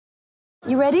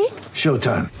You ready?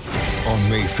 Showtime. On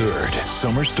May 3rd,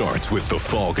 summer starts with The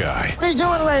Fall Guy. Let's do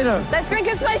it later. Let's drink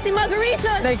a spicy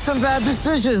margarita. Make some bad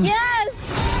decisions. Yes!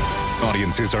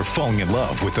 Audiences are falling in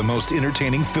love with the most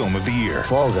entertaining film of the year.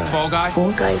 Fall Guy. Fall Guy?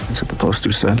 Fall guy. That's what the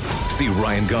poster said. See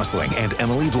Ryan Gosling and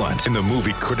Emily Blunt in the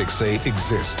movie critics say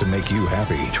exists to make you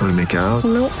happy. Trying to make it out?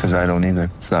 Nope. Because I don't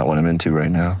either. It's not what I'm into right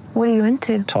now. What are you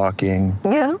into? Talking.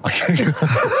 Yeah.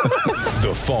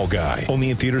 The Fall Guy.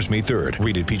 Only in theaters May 3rd.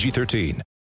 Rated PG-13.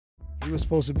 He was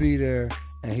supposed to be there,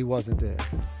 and he wasn't there.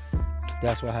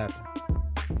 That's what happened.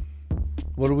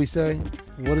 What do we say?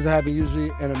 What does happen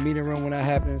usually in a meeting room when that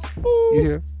happens? You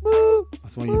hear?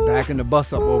 That's when you're backing the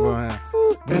bus up over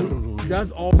him.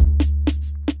 That's all.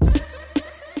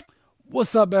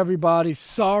 What's up, everybody?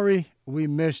 Sorry we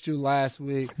missed you last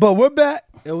week. But we're back.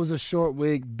 It was a short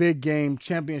week, big game,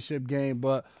 championship game,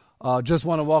 but just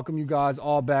want to welcome you guys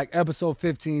all back. Episode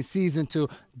 15, Season 2,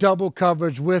 double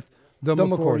coverage with the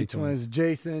McCourty twins.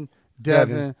 Jason,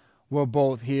 Devin, we're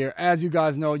both here. As you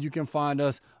guys know, you can find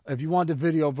us, if you want the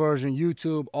video version,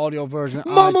 YouTube, audio version.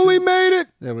 Mama, iTunes. we made it.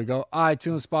 There we go.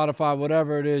 iTunes, Spotify,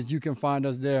 whatever it is, you can find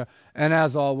us there. And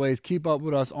as always, keep up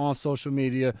with us on social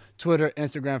media, Twitter,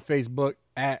 Instagram, Facebook,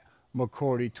 at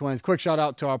McCourty Twins. Quick shout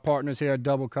out to our partners here at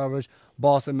Double Coverage,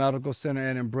 Boston Medical Center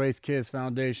and Embrace Kids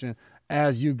Foundation.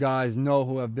 As you guys know,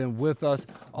 who have been with us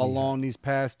along these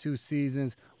past 2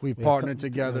 seasons, we partnered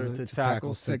together to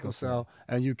tackle sickle cell,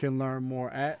 and you can learn more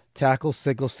at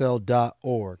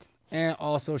TackleSickleCell.org. And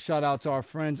also shout out to our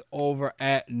friends over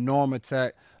at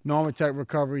Normatec. Normatec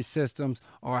Recovery Systems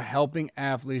are helping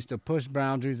athletes to push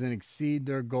boundaries and exceed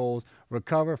their goals,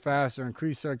 recover faster,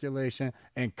 increase circulation,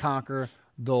 and conquer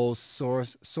those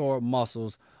sore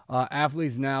muscles.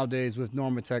 Athletes nowadays with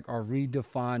Normatec are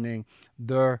redefining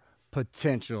their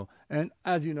potential. And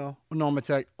as you know,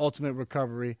 Normatec, ultimate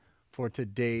recovery for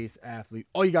today's athlete.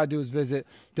 All you got to do is visit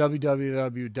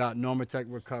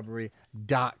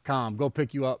www.normatecrecovery.com. Go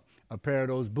pick you up a pair of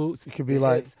those boots. You could be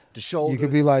like the shoulders. You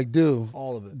could be like Dew.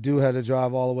 All of it. Dew had to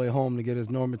drive all the way home to get his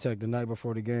Normatec the night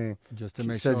before the game. Just to He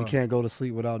make says sure. he can't go to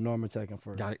sleep without Normatecing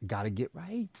first. Got to get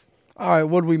right. All right,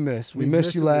 what did we miss? We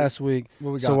missed you the week. last week.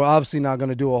 What we So got? we're obviously not going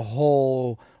to do a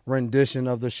whole rendition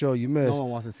of the show you missed. No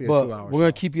one wants to see a but 2-hour we're going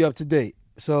show. to keep you up to date.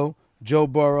 So Joe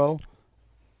Burrow,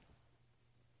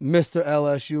 Mr.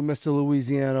 LSU, Mr.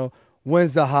 Louisiana,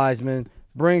 wins the Heisman,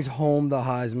 brings home the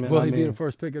Heisman. Will he be the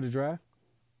first pick of the draft?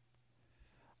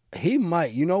 He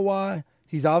might. You know why?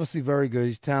 He's obviously very good.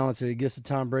 He's talented. He gets the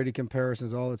Tom Brady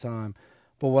comparisons all the time.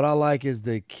 But what I like is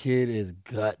the kid is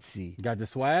gutsy. Got the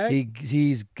swag?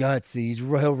 He's gutsy.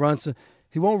 He'll run some.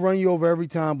 He won't run you over every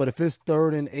time, but if it's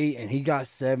 3rd and 8 and he got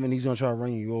 7, he's gonna try to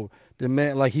run you over. The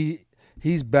man, like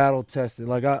he's battle tested.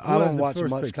 Like I Who has don't the watch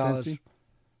first much pick, college. Cincy?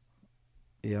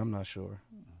 Yeah, I'm not sure.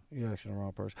 You're actually the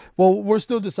wrong person. Well, we're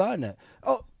still deciding that.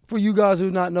 Oh, for you guys who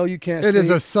not know, you can't. It see, is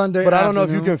a Sunday but I don't know if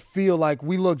you afternoon. can feel like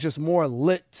we look just more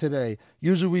lit today.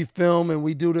 Usually we film and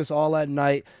we do this all at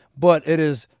night, but it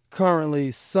is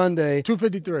currently Sunday.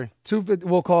 253. 2:50.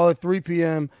 We'll call it 3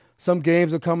 p.m. Some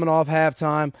games are coming off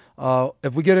halftime.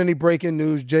 If we get any breaking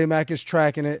news, J-Mac is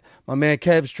tracking it. My man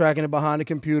Kev's tracking it behind the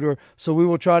computer. So we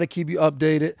will try to keep you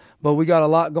updated. But we got a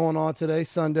lot going on today,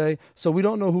 Sunday. So we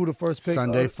don't know who the first pick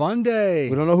Sunday fun day.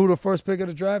 We don't know who the first pick of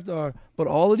the draft are. But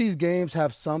all of these games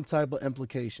have some type of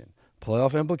implication.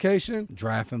 Playoff implication.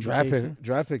 Draft implication.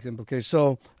 Draft picks implication.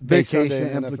 So big Vacation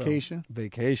Sunday in the NFL. implication.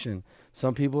 Vacation.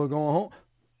 Some people are going home.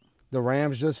 The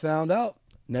Rams just found out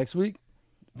next week.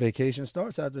 Vacation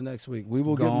starts after next week. We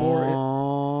will get more.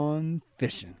 Gone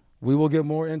fishing. We will get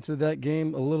more into that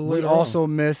game a little We later. also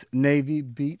miss Navy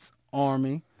beats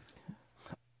Army.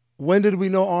 When did we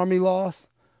know Army lost?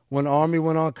 When Army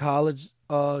went on college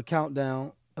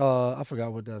countdown. I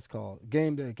forgot what that's called.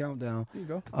 Game day countdown. There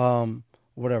you go.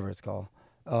 Whatever it's called.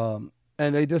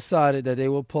 And they decided that they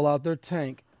will pull out their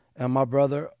tank. And my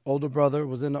older brother,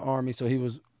 was in the Army, so he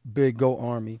was big go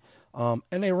Army. And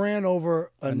they ran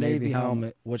over a Navy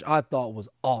helmet, which I thought was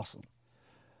awesome.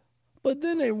 But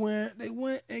then they went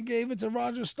and gave it to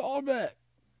Roger Staubach.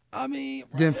 I mean,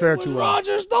 Didn't fare too well.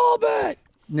 Roger Staubach.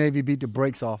 Navy beat the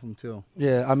brakes off him, too.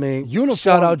 Yeah, I mean, Uniform-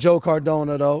 shout out Joe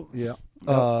Cardona, though. Yeah.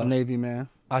 Uh, Navy man.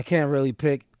 I can't really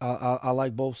pick. I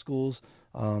like both schools.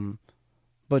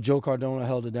 But Joe Cardona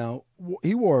held it down.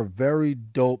 He wore a very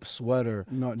dope sweater.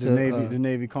 No, the to,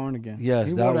 Navy cardigan. yes,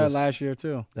 he that wore that was- last year,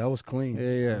 too. That was clean.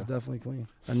 Yeah. That was definitely clean.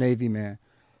 A Navy man.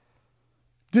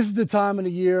 This is the time of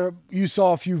the year you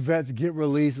saw a few vets get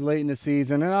released late in the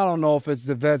season, and I don't know if it's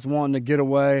the vets wanting to get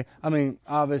away. I mean,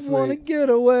 obviously, Want to get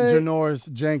away.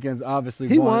 Janoris Jenkins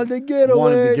obviously Wanted to get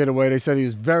away. They said he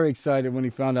was very excited when he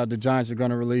found out the Giants were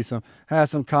going to release him. Had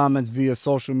some comments via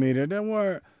social media that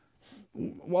I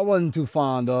wasn't too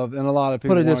fond of, and a lot of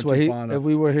people Put it this weren't way: too fond if of.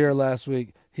 we were here last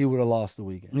week, he would have lost the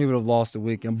weekend. He would have lost the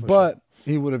weekend, but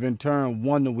he would have in turn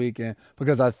won the weekend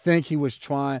because I think he was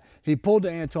trying. He pulled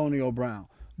the Antonio Brown.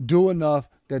 Do enough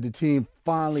that the team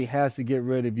finally has to get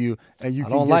rid of you, and you. I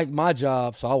don't like my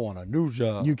job, so I want a new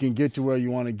job. You can get to where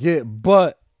you want to get,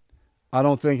 but I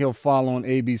don't think he'll follow in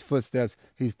AB's footsteps.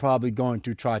 He's probably going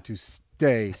to try to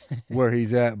stay where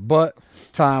he's at, but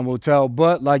time will tell.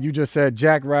 But like you just said,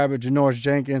 Jack Rabbit, Janoris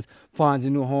Jenkins finds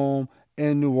a new home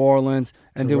in New Orleans,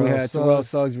 and then we had Terrell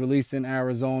Suggs released in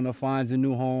Arizona, finds a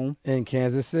new home in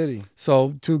Kansas City.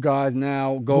 So two guys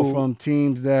now go from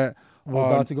teams that we're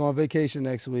about to go on vacation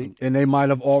next week, and they might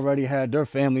have already had their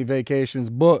family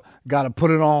vacations, but got to put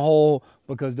it on hold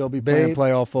because they'll be playing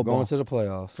playoff football. Going to the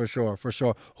playoffs. For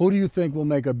sure. Who do you think will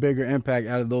make a bigger impact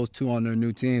out of those two on their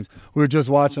new teams? We were just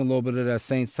watching a little bit of that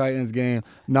Saints-Titans game.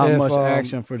 Not much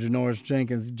action for Janoris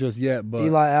Jenkins just yet. But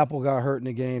Eli Apple got hurt in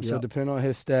the game, so depending on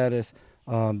his status,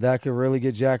 that could really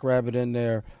get Jack Rabbit in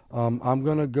there. I'm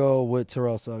going to go with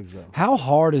Terrell Suggs, though. How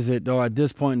hard is it, though, at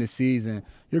this point in the season?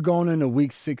 You're going into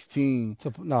week 16.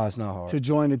 No, it's not hard. To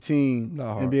join the team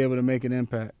and be able to make an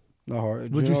impact. Not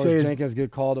hard. Would you say Jenkins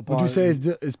get called upon? Would you say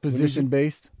it's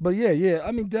position-based? But, yeah.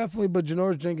 I mean, definitely. But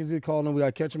Janoris Jenkins get called, and we got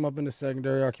to catch him up in the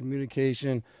secondary, our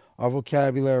communication, our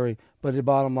vocabulary. But the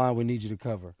bottom line, we need you to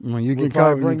cover. When you we'll can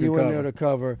cover, bring you in there to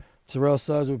cover. Terrell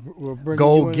Suggs will bring you in there.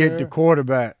 Go get the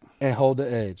quarterback. And hold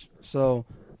the edge. So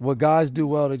what guys do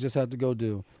well, they just have to go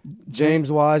do.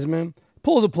 James Wiseman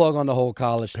pulls a plug on the whole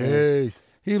college thing.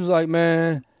 He was like,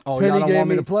 man, y'all don't want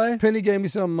me to play? Penny gave me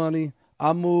some money.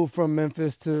 I moved from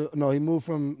Memphis he moved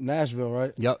from Nashville,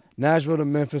 right? Yep. Nashville to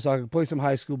Memphis. So I could play some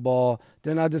high school ball.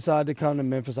 Then I decided to come to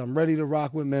Memphis. I'm ready to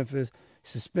rock with Memphis.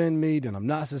 Suspend me, then I'm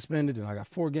not suspended. Then I got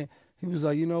 4 games. He was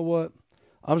like, you know what?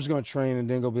 I'm just going to train and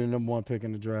then go be the number 1 pick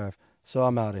in the draft. So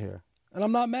I'm out of here. And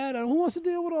I'm not mad at him. Who wants to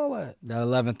deal with all that? That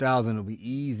 $11,000 will be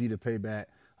easy to pay back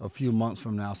a few months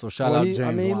from now. So shout out James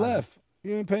Wiseman. He left.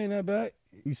 You ain't paying that back.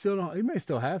 You still don't. He may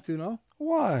still have to, no?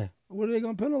 Why? What are they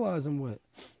going to penalize him with?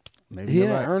 Maybe he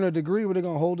didn't earn a degree. Were they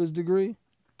going to hold his degree?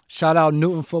 Shout out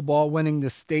Newton football winning the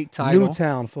state title.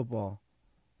 Newtown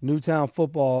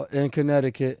football in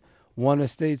Connecticut won a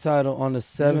state title on the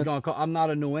 7th. I'm not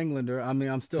a New Englander. I mean,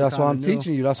 I'm still. That's why I'm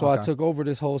teaching you. That's why I took over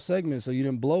this whole segment so you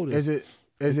didn't blow this.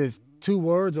 Is it 2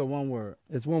 words or 1 word?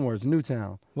 It's 1 word. It's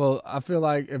Newtown. Well, I feel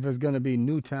like if it's going to be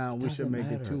Newtown, we should make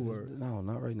it 2 words. No,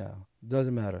 not right now.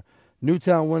 Doesn't matter.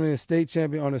 Newtown winning a state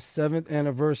champion on the 7th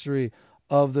anniversary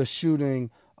of the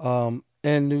shooting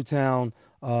in Newtown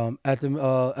at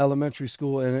the elementary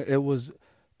school, and it was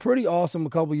pretty awesome. A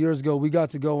couple years ago, we got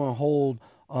to go and hold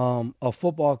a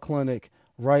football clinic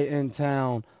right in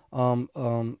town.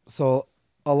 So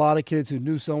a lot of kids who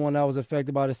knew someone that was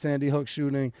affected by the Sandy Hook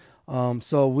shooting.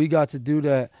 So we got to do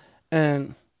that.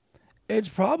 And it's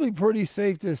probably pretty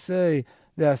safe to say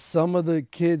that some of the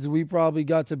kids we probably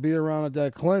got to be around at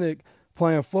that clinic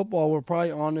playing football were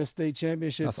probably on this state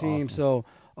championship team. Awesome.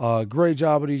 So great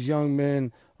job of these young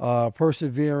men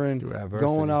persevering,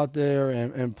 going out there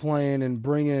and playing and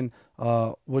bringing,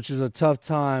 which is a tough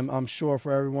time, I'm sure,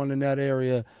 for everyone in that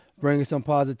area, bringing some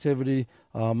positivity.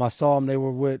 I saw them. They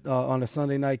were with on the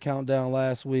Sunday night countdown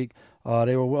last week.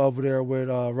 They were over there with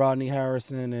Rodney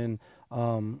Harrison and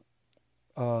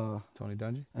Tony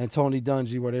Dungy? And Tony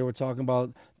Dungy, where they were talking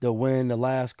about the win, the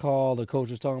last call. The coach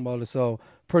was talking about it. So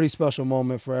pretty special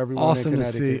moment for everyone in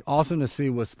Connecticut. Awesome to see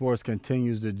what sports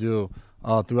continues to do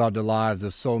throughout the lives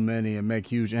of so many and make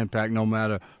huge impact, no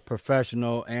matter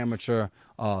professional, amateur.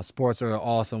 Sports are an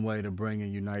awesome way to bring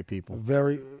and unite people.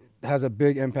 Has a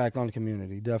big impact on the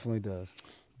community. Definitely does.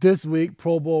 This week,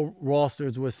 Pro Bowl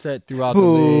rosters were set throughout the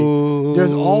league.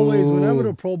 There's always, whenever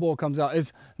the Pro Bowl comes out,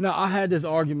 now I had this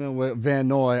argument with Van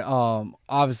Noy.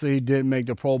 Obviously, he didn't make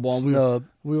the Pro Bowl.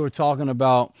 We were talking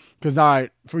about, because, all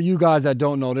right, for you guys that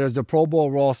don't know, there's the Pro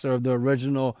Bowl roster of the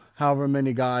original, however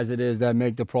many guys it is that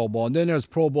make the Pro Bowl. And then there's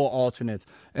Pro Bowl alternates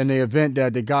in the event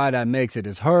that the guy that makes it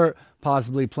is hurt,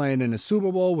 possibly playing in the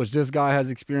Super Bowl, which this guy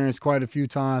has experienced quite a few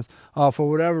times. For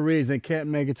whatever reason, can't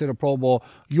make it to the Pro Bowl.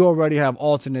 You already have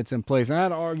alternates in place. And I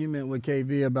had an argument with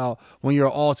KV about when you're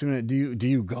an alternate, do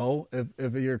you go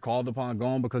if you're called upon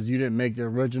going because you didn't make the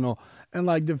original? And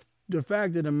like the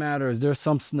fact of the matter is there's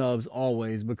some snubs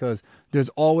always, because there's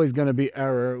always going to be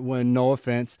error when, no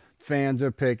offense fans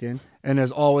are picking, and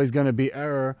there's always going to be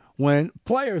error when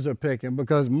players are picking,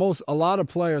 because a lot of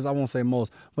players, I won't say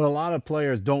most, but a lot of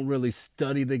players don't really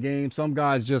study the game. Some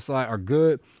guys just like are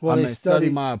good. Well, they they study study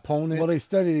my opponent. Well, they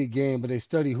study the game, but they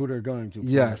study who they're going to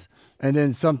play. Yes. And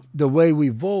then the way we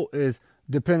vote is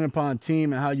depending upon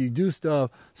team and how you do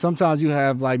stuff. Sometimes you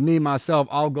have, like me, myself,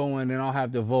 I'll go in and I'll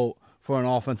have to vote for an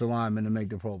offensive lineman to make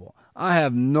the Pro Bowl. I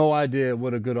have no idea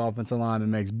what a good offensive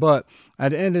lineman makes. But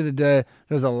at the end of the day,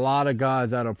 there's a lot of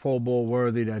guys that are Pro Bowl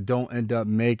worthy that don't end up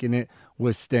making it,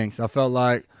 which stinks. I felt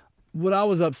like what I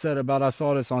was upset about, I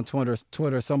saw this on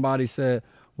Twitter. Somebody said,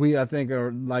 I think,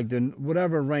 are like the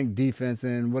whatever ranked defense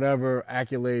and whatever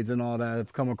accolades and all that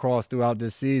have come across throughout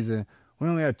this season. We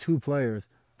only had 2 players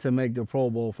to make the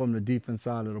Pro Bowl from the defense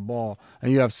side of the ball.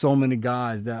 And you have so many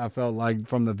guys that I felt like,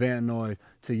 from the Van Noy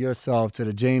to yourself to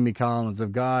the Jamie Collins,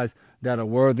 of guys that are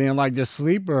worthy. And like the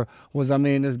sleeper was,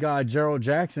 this guy Gerald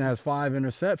Jackson has 5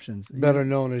 interceptions. Better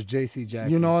known as J.C.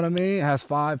 Jackson. You know what I mean? Has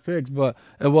 5 picks, but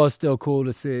it was still cool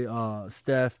to see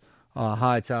Steph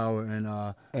Hightower and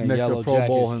Mr. Yellow Pro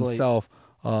Bowl Jacket himself,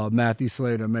 Matthew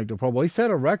Slater, make the Pro Bowl. He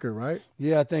set a record, right?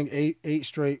 Yeah, I think eight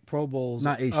straight Pro Bowls.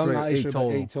 Not 8 straight, 8 but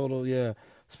total. 8 total, yeah.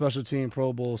 Special team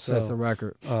Pro Bowl. So, Sets a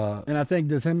record. And I think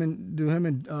does him and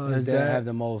his dad dad have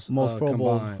the most Pro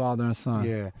Bowls, combined. father and son.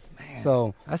 Yeah. Man,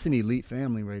 So that's an elite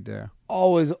family right there.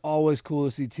 always cool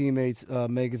to see teammates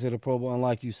make it to the Pro Bowl. And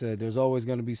like you said, there's always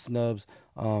going to be snubs.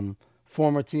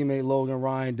 Former teammate Logan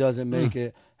Ryan doesn't make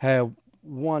it. He has had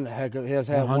one heck of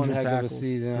a tackles,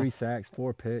 season. 3 sacks,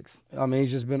 4 picks.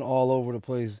 He's just been all over the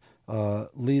place,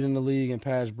 leading the league in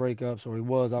pass breakups, or he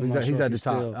was. He's at the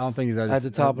top. Still I don't think he's at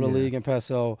the top of the yeah. league in pass.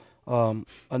 So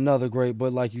another great,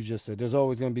 but like you just said, there's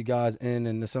always going to be guys in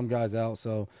and some guys out.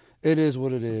 So it is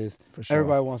what it is. For sure.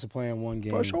 Everybody wants to play in one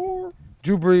game. For sure.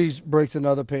 Drew Brees breaks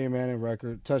another Peyton Manning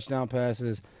record. Touchdown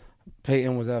passes.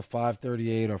 Peyton was at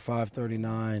 538 or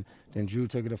 539. Then Drew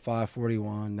took it to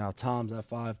 541. Now Tom's at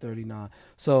 539.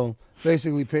 So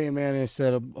basically, Peyton Manning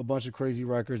set a bunch of crazy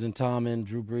records, and Tom and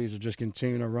Drew Brees are just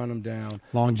continuing to run them down.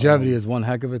 Longevity is one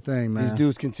heck of a thing, man. These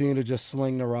dudes continue to just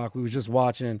sling the rock. We were just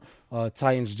watching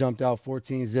Titans jumped out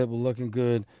 14-zip, looking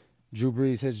good. Drew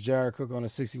Brees hits Jared Cook on a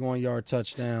 61-yard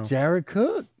touchdown. Jared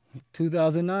Cook,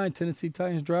 2009 Tennessee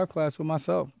Titans draft class with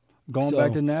myself. Going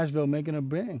back to Nashville, making a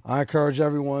bang. I encourage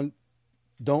everyone,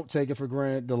 don't take it for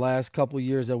granted. The last couple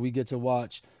years that we get to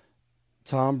watch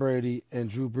Tom Brady and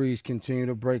Drew Brees continue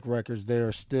to break records, they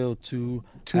are still two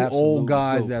old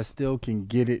guys goats. that still can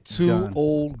get it Two done.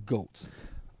 old goats.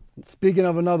 Speaking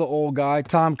of another old guy,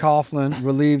 Tom Coughlin,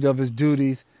 relieved of his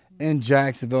duties in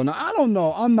Jacksonville. Now, I don't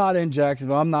know. I'm not in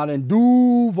Jacksonville. I'm not in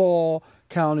Duval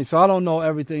County, so I don't know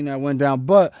everything that went down.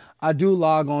 But I do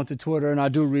log on to Twitter, and I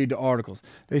do read the articles.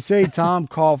 They say Tom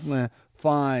Coughlin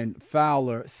fined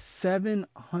Fowler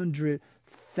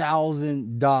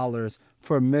 $700,000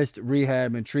 for missed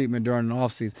rehab and treatment during the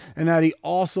offseason, and that he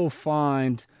also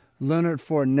fined Leonard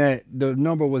Fournette, the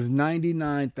number was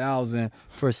 $99,000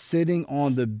 for sitting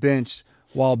on the bench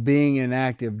while being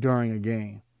inactive during a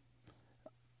game.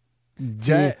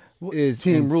 That is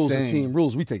team rules and insane. team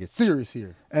rules. We take it serious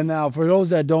here. And now, for those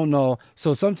that don't know,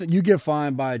 so sometimes you get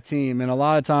fined by a team, and a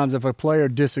lot of times if a player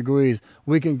disagrees,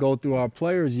 we can go through our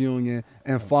players' union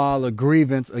and file a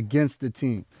grievance against the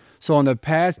team. So in the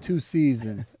past 2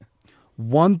 seasons,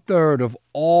 1/3 of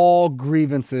all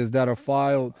grievances that are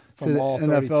filed to From the all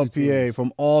 32 NFLPA teams.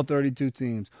 from all 32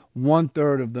 teams,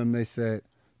 1/3 of them, they said,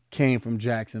 came from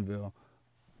Jacksonville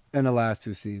in the last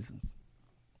 2 seasons.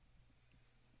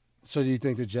 So do you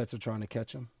think the Jets are trying to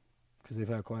catch him? Because they've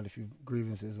had quite a few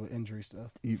grievances with injury stuff.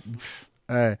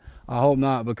 Hey, I hope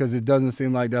not, because it doesn't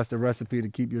seem like that's the recipe to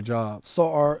keep your job.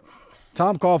 So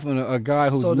Tom Coughlin, a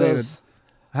guy who's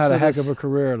had a heck of a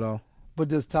career, though. But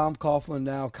does Tom Coughlin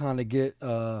now kind of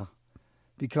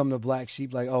become the black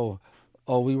sheep? Like, oh,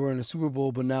 we were in the Super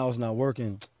Bowl, but now it's not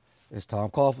working. It's Tom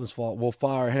Coughlin's fault. We'll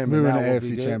fire him. We were in and the now AFC we'll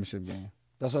be good. Championship game.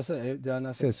 That's what I said. Did I not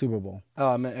I say said Super Bowl. Oh,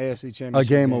 I meant AFC A Championship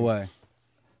game away.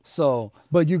 So,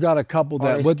 But you got a couple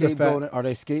that with the fact are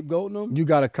they scapegoating him? you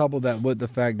got a couple that with the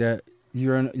fact that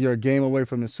you're a game away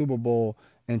from the Super Bowl,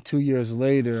 and 2 years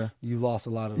later You lost a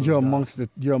lot of those you're guys.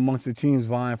 amongst the teams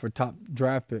vying for top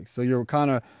draft picks. So you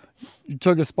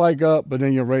took a spike up, but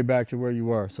then you're right back to where you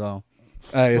were. So,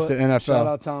 hey, it's But the NFL. Shout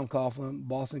out Tom Coughlin,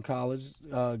 Boston College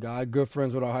guy, good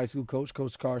friends with our high school coach,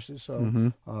 Coach Carson.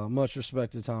 So much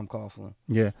respect to Tom Coughlin.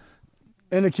 Yeah.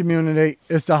 In the community,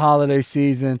 it's the holiday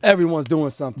season. Everyone's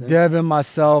doing something. Devin,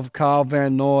 myself, Kyle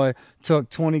Van Noy took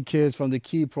 20 kids from the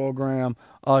Key program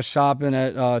shopping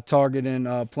at Target in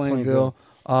Plainville.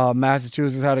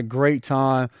 Massachusetts. Had a great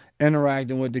time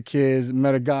interacting with the kids.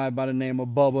 Met a guy by the name of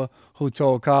Bubba who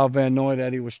told Kyle Van Noy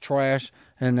that he was trash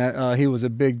and that he was a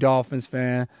big Dolphins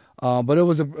fan. But it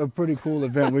was a pretty cool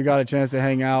event. We got a chance to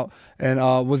hang out and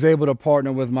was able to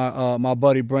partner with my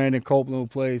buddy Brandon Copeland, who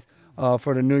plays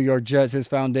for the New York Jets. His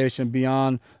foundation,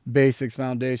 Beyond Basics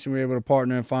Foundation, we were able to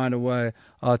partner and find a way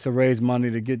to raise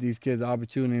money to get these kids the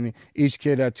opportunity. Each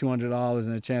kid had $200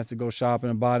 and a chance to go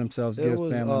shopping and buy themselves gifts.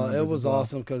 It was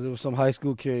awesome because it was some high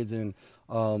school kids, and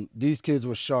these kids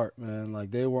were sharp, man.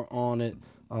 Like, they were on it.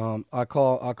 I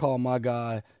call my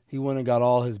guy. He went and got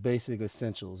all his basic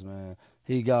essentials, man.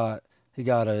 He got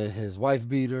his wife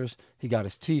beaters. He got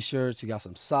his T-shirts. He got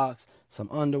some socks, some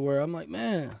underwear. I'm like,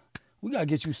 man, we gotta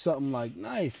get you something like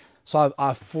nice. So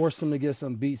I forced him to get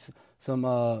some Beats, some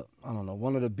I don't know,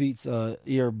 one of the Beats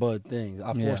earbud things.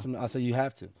 I forced him. I said, you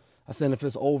have to. I said, if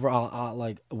it's over,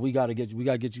 we gotta get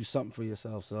you something for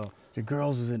yourself. So the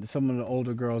girls was in. Some of the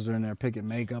older girls are in there picking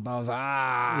makeup. I was like,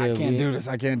 I can't do this.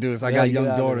 I can't do this. I got young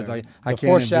daughters. I can't. The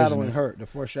foreshadowing hurt. The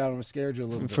foreshadowing scared you a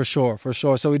little bit. For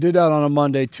sure. So we did that on a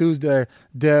Monday. Tuesday,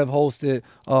 Dev hosted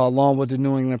along with the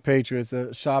New England Patriots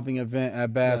a shopping event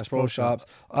at Bass Pro Shops.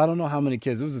 I don't know how many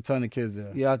kids. There was a ton of kids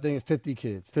there. Yeah, I think 50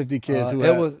 kids. 50 kids. Who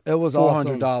it was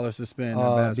 $400 awesome. to spend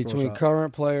at Bass Pro between Shops.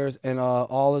 current players and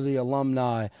all of the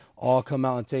alumni. All come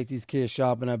out and take these kids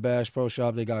shopping at Bash Pro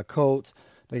Shop. They got coats,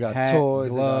 they got Hat, toys,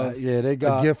 gloves, they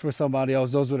got a gift for somebody else.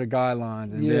 Those were the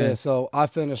guidelines. And so I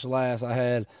finished last. I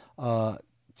had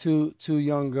two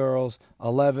young girls,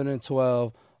 11 and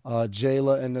 12,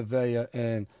 Jayla and Nevaeh,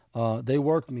 and they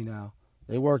worked me now.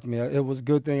 They worked me. It was a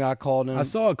good thing I called them. I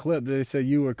saw a clip that they said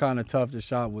you were kind of tough to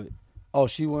shop with. Oh,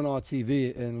 she went on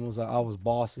TV and was like, I was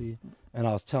bossy, and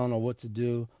I was telling her what to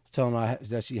do, telling her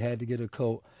that she had to get a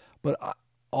coat, but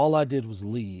all I did was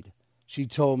lead. She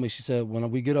told me, she said,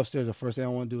 when we get upstairs, the first thing I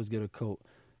want to do is get a coat.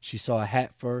 She saw a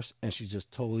hat first, and she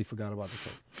just totally forgot about the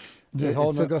coat.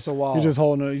 It took us a while. You're just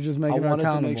holding her. You're just making her accountable.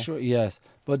 I wanted to make sure, yes.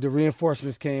 But the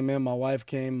reinforcements came in. My wife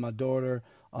came, my daughter,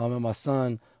 and my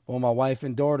son. When my wife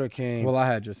and daughter came. Well, I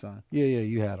had your son. Yeah,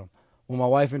 you had him. When my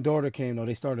wife and daughter came, though,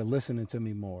 they started listening to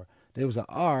me more. They was like,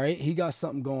 all right, he got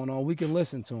something going on. We can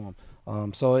listen to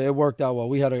him. So it worked out well.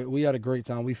 We had a great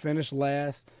time. We finished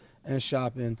last and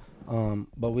shopping,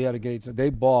 but we had a great time. They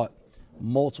bought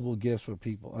multiple gifts for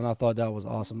people, and I thought that was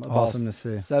awesome. Awesome to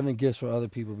see. 7 gifts for other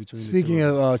people between Speaking the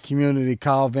two. of community,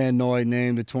 Kyle Van Noy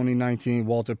named the 2019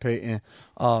 Walter Payton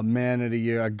Man of the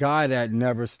Year, a guy that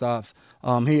never stops.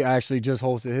 He actually just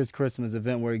hosted his Christmas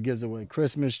event where he gives away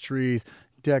Christmas trees,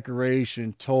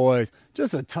 decoration, toys,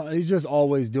 just a ton. He's just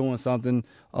always doing something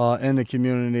in the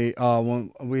community.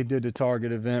 When we did the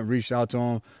Target event, reached out to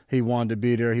him. He wanted to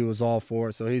be there. He was all for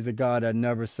it. So he's a guy that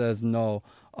never says no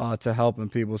to helping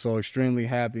people. So extremely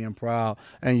happy and proud.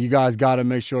 And you guys got to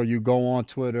make sure you go on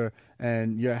Twitter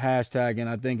and your hashtag, and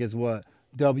I think it's what?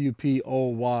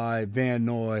 WPOY Van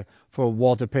Noy for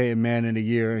Walter Payton Man of the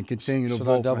Year, and continue to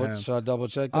vote for him. Should I double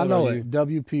check that? I know it.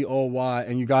 WPOY,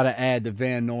 and you got to add the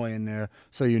Van Noy in there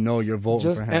so you know you're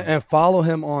voting for him. And follow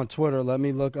him on Twitter. Let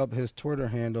me look up his Twitter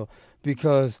handle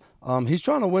because he's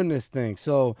trying to win this thing.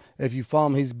 So if you follow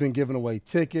him, he's been giving away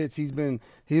tickets. He's been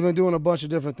doing a bunch of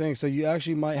different things. So you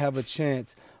actually might have a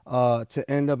chance to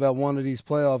end up at one of these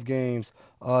playoff games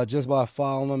just by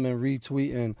following him and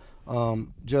retweeting.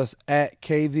 Just at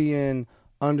KVN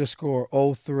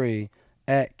 _03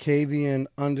 at KVN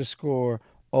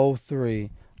 _03.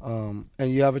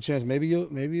 And you have a chance.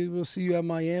 Maybe we'll see you at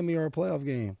Miami or a playoff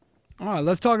game. All right,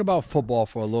 let's talk about football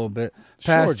for a little bit.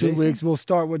 Past 2 weeks, we'll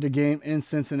start with the game in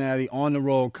Cincinnati on the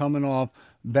road, coming off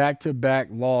back-to-back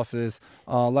losses.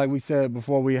 Like we said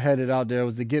before we headed out there, it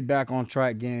was a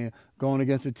get-back-on-track game, going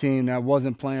against a team that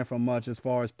wasn't playing for much as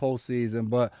far as postseason,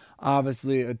 but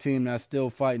obviously a team that's still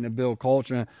fighting to build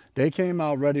culture. And they came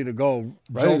out ready to go.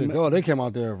 They came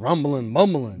out there rumbling,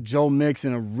 mumbling. Joe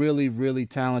Mixon, a really, really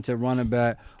talented running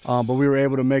back, but we were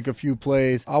able to make a few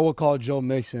plays. I would call Joe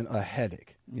Mixon a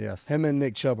headache. Yes. Him and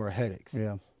Nick Chubb are headaches.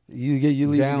 Yeah. You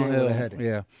leave the game with a headache.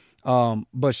 Yeah.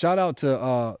 But shout out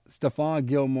to Stephon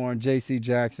Gilmore and J.C.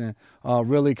 Jackson,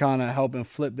 really kind of helping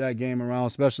flip that game around,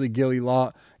 especially Gilly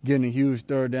Lott getting a huge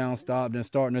third down stop, then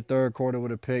starting the third quarter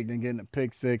with a pick, then getting a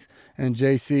pick six, and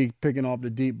J.C. picking off the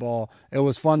deep ball. It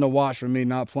was fun to watch for me,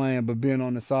 not playing, but being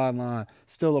on the sideline,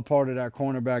 still a part of that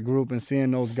cornerback group and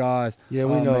seeing those guys. Yeah,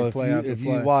 we know if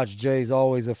you watch, Jay's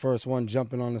always the first one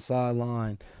jumping on the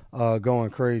sideline, going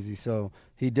crazy. So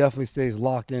he definitely stays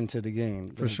locked into the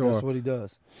game. For sure. That's what he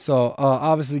does. So,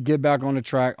 obviously, get back on the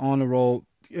track, on the road.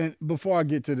 and before I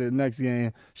get to the next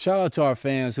game, shout out to our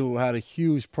fans who had a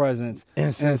huge presence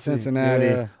in Cincinnati.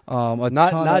 Yeah.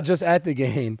 Not just at the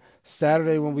game.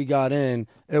 Saturday when we got in,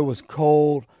 it was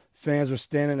cold. Fans were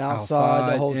standing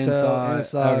outside the hotel,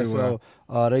 inside. Everywhere.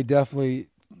 So they definitely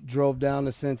drove down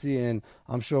to Cincy, and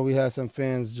I'm sure we had some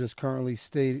fans just currently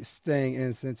staying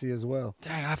in Cincy as well.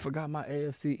 Dang, I forgot my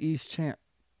AFC East champ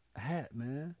hat,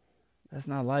 man. That's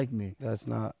not like me. That's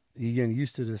not. You getting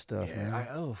used to this stuff, man. I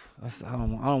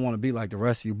don't want to be like the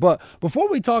rest of you. But before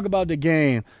we talk about the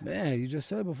game, Man, you just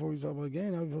said before we talk about the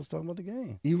game, now we're supposed to talk about the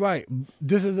game. you're right.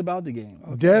 This is about the game.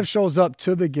 Okay. Dev shows up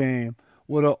to the game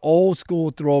with an old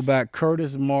school throwback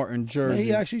Curtis Martin jersey. Man,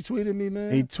 he actually tweeted me,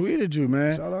 man. He tweeted you,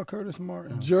 man. Shout out Curtis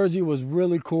Martin. Jersey was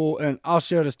really cool, and I'll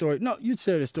share the story. No, you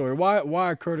share the story.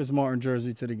 Why a Curtis Martin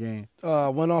jersey to the game?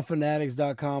 Went on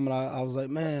Fanatics.com, and I was like,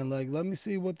 man, like, let me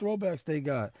see what throwbacks they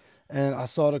got. And I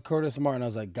saw the Curtis Martin. I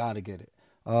was like, gotta get it.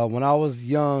 When I was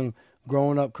young,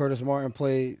 growing up, Curtis Martin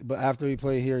played, but after he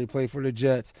played here, he played for the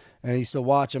Jets, and I used to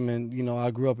watch him. And, you know,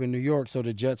 I grew up in New York, so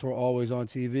the Jets were always on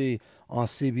TV on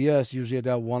CBS, usually at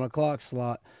that 1 o'clock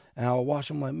slot. And I would watch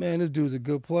him like, man, this dude's a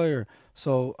good player.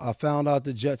 So I found out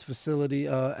the Jets facility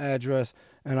address,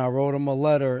 and I wrote him a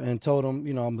letter and told him,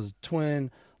 you know, I'm his twin,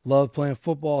 loved playing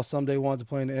football, someday wanted to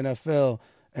play in the NFL.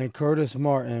 And Curtis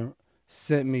Martin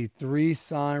sent me 3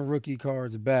 signed rookie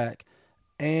cards back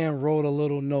and wrote a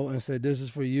little note and said, this is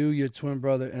for you, your twin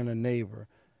brother, and a neighbor,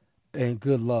 and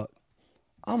good luck.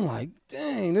 I'm like,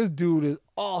 dang, this dude is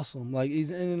awesome. Like, he's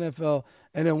in the NFL.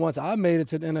 And then once I made it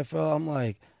to the NFL, I'm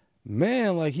like,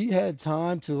 man, like, he had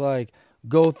time to, like,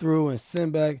 go through and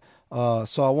send back.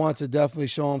 So I wanted to definitely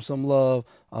show him some love.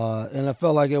 And I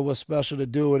felt like it was special to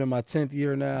do it in my 10th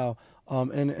year now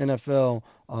in the NFL,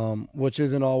 which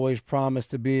isn't always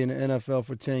promised to be in the NFL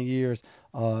for 10 years.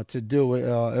 To do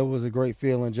it, it was a great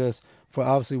feeling just for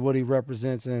obviously what he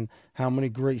represents and how many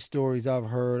great stories I've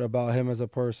heard about him as a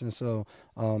person. So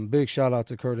big shout out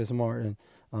to Curtis Martin.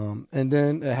 And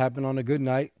then it happened on a good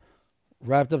night.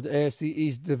 Wrapped up the AFC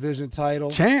East Division title.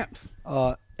 Champs.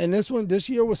 And this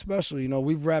year was special. You know,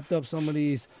 we've wrapped up some of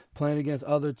these playing against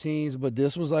other teams, but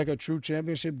this was like a true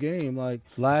championship game. Like,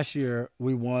 Last year,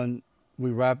 we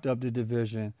wrapped up the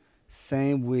division,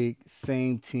 same week,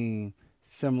 same team,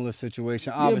 similar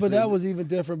situation. yeah, but that was even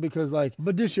different because, like,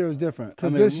 But this year was different.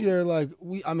 because this year, like,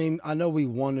 I know we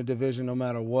won the division no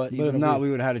matter what. But if not, we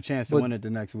would have had a chance to win it the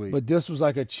next week. But this was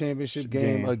like a championship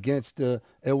game against it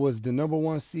was the number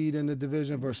 1 seed in the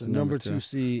division versus number 2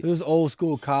 seed. It was old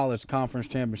school college conference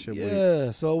championship week.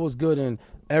 Yeah, so it was good. And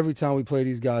every time we play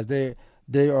these guys, they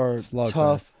are Slugfest.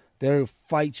 tough. They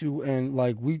fight you, and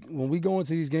like when we go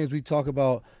into these games, we talk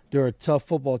about they're a tough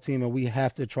football team, and we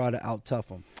have to try to out-tough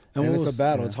them. And it's a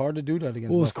battle. Yeah. It's hard to do that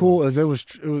against. What was Buffalo. cool is it was,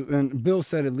 and Bill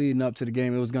said it leading up to the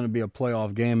game, it was going to be a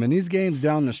playoff game. And these games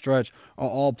down the stretch are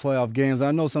all playoff games.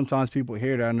 I know sometimes people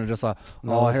hear that and they're just like,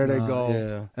 No, it's here they not. go.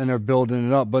 Yeah. And they're building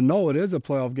it up. But no, it is a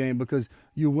playoff game because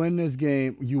you win this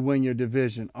game, you win your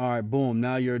division. All right, boom.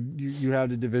 Now you have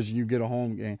the division, you get a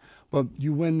home game. But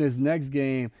you win this next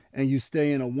game and you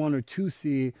stay in a 1 or 2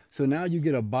 seed. So now you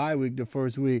get a bye week the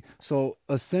first week. So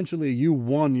essentially you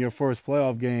won your first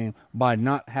playoff game by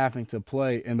not having to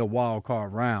play in the wild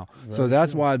card round. So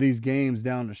that's why these games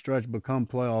down the stretch become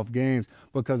playoff games,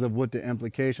 because of what the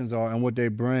implications are and what they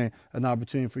bring, an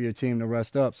opportunity for your team to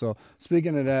rest up. So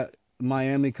speaking of that,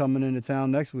 Miami coming into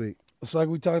town next week. It's like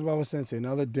we talked about with Cincy,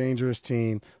 another dangerous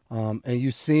team. And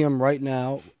you see them right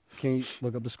now. Can you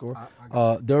look up the score?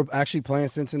 They're actually playing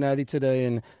Cincinnati today,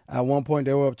 and at one point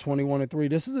they were up 21-3.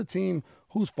 This is a team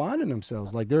who's finding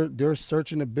themselves. Like they're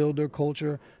searching to build their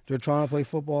culture. They're trying to play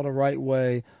football the right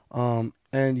way.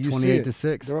 And you see it.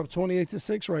 28-6. They're up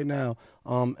 28-6 right now.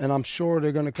 And I'm sure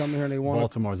they're going to come here and they want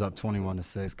Baltimore's up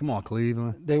 21-6. Come on,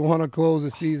 Cleveland. they want to close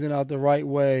the season out the right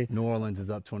way. New Orleans is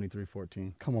up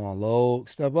 23-14. Come on, Lowe,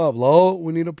 step up, Lowe.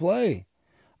 We need to play.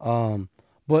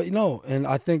 But you know, and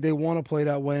I think they want to play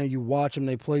that way. And you watch them;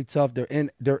 they play tough. They're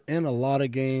in a lot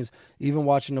of games. Even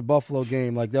watching the Buffalo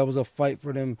game, like that was a fight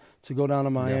for them to go down to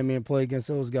Miami and play against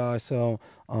those guys. So,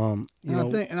 I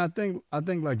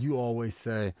think like you always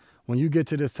say, when you get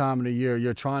to this time of the year,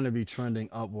 you're trying to be trending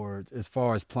upwards as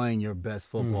far as playing your best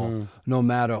football, no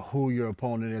matter who your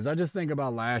opponent is. I just think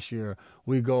about last year.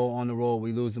 We go on the road,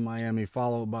 we lose to Miami,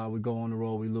 followed by we go on the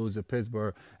road, we lose to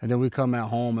Pittsburgh, and then we come at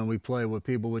home and we play with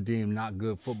people would deem not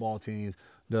good football teams,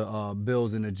 the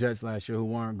Bills and the Jets last year, who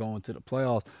weren't going to the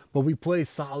playoffs. But we played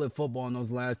solid football in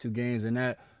those last 2 games, and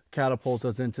that catapults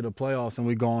us into the playoffs and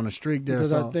we go on a streak there.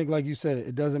 Because So, I think, like you said,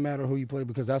 it doesn't matter who you play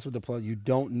because that's what the play. You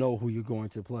don't know who you're going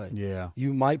to play. yeah.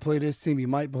 You might play this team, you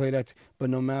might play that, but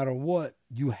no matter what,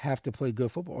 you have to play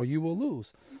good football or you will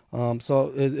lose.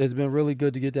 So it's been really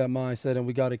good to get that mindset, and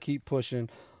we got to keep pushing.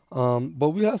 But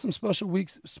we had some special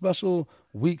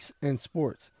weeks in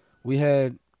sports. We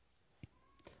had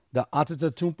the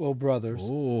Antetokounmpo brothers.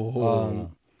 Ooh.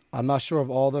 I'm not sure of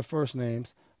all their first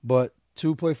names, but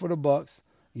two play for the Bucks,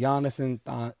 Giannis and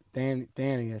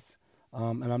Thaddeus.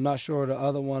 And I'm not sure the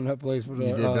other one that plays for the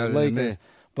You did better than me. Lakers.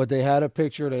 But they had a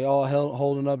picture. They all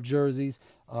holding up jerseys.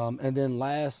 And then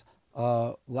last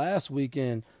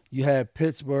weekend, you had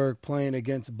Pittsburgh playing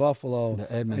against Buffalo. The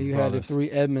Edmonds and you brothers. had the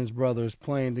three Edmonds brothers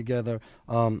playing together.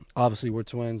 Obviously, we're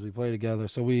twins. We play together.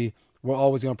 So we're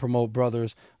always going to promote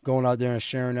brothers going out there and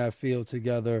sharing that field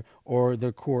together or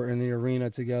the court and the arena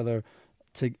together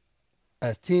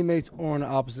as teammates or on the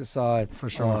opposite side. For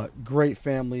sure. Great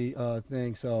family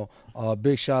thing. So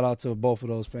big shout out to both of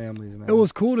those families, man. It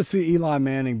was cool to see Eli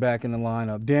Manning back in the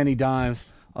lineup. Danny Dimes,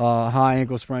 high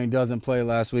ankle sprain, doesn't play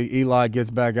last week. Eli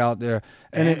gets back out there.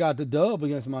 and it got the dub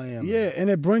against Miami. Yeah, and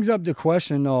it brings up the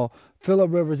question, though.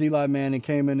 Phillip Rivers, Eli Manning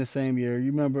came in the same year.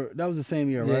 You remember, that was the same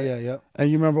year, right? Yeah.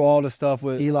 And you remember all the stuff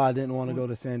with Eli didn't want to go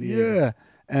to San Diego. Yeah.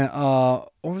 And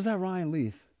or was that Ryan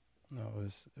Leaf? No,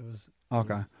 it was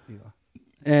Okay. Eli.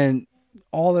 And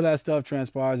all of that stuff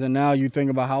transpires, and now you think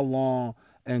about how long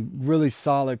and really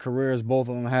solid careers both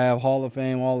of them have, Hall of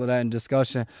Fame, all of that in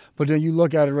discussion. But then you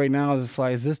look at it right now, it's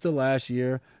like, is this the last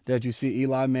year that you see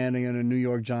Eli Manning in a New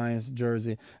York Giants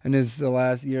jersey? And is this the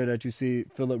last year that you see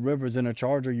Phillip Rivers in a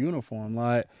Charger uniform?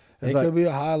 Like, it's It like, could be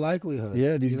a high likelihood.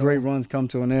 yeah, these you know? great runs come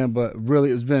to an end, but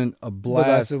really it's been a But like I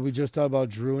blast. said, we just talked about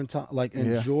Drew and Tom. Like,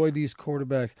 enjoy these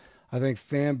quarterbacks. I think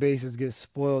fan bases get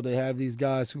spoiled. They have these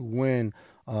guys who win.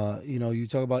 You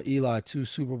talk about Eli, 2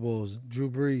 Super Bowls, Drew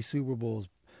Brees, Super Bowls,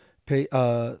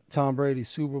 Tom Brady,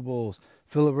 Super Bowls.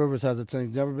 Phillip Rivers has a ton.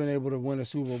 He's never been able to win a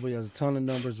Super Bowl, but he has a ton of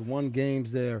numbers, won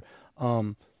games there.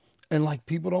 And, like,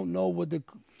 people don't know what the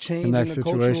change in next the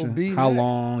culture will situation, be how next.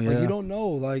 long, Like, yeah. you don't know.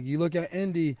 Like, you look at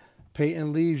Indy,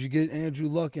 Peyton leaves, you get Andrew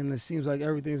Luck, and it seems like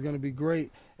everything's going to be great,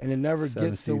 and it never 7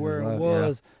 gets to where seasons it left,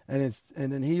 was.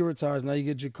 And then he retires. Now you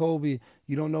get Jacoby.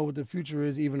 You don't know what the future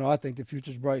is, even though I think the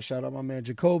future's bright. Shout out my man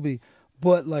Jacoby.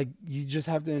 But, like, you just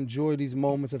have to enjoy these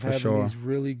moments of having sure. these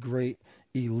really great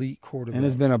elite quarterbacks. And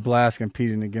it's been a blast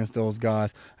competing against those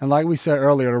guys. And like we said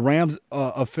earlier, the Rams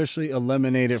officially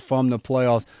eliminated from the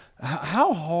playoffs.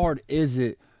 How hard is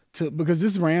it because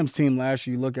this Rams team last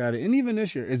year, you look at it, and even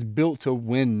this year, it's built to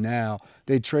win now.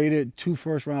 They traded 2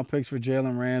 first-round picks for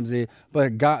Jalen Ramsey,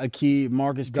 but got a key,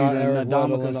 Marcus Peters, Eric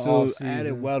Weddle in the Suh, offseason.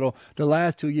 added Weddle. The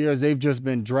last 2 years, they've just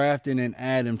been drafting and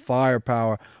adding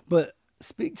firepower. But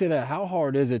speak to that. How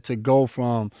hard is it to go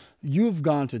from, you've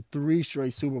gone to 3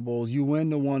 straight Super Bowls. You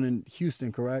win the one in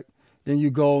Houston, correct? Then you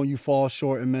go and you fall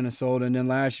short in Minnesota. And then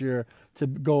last year to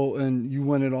go and you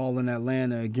win it all in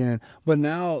Atlanta again. But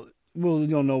now, well, you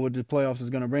don't know what the playoffs is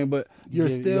going to bring, but you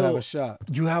have a shot.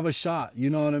 You have a shot. You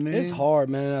know what I mean? It's hard,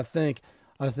 man. I think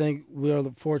we are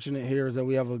fortunate here is that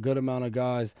we have a good amount of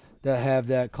guys that have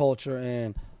that culture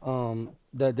and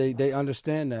that they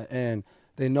understand that and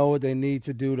they know what they need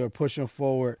to do. They're pushing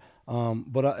forward.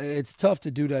 But it's tough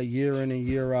to do that year in and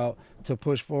year out to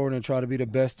push forward and try to be the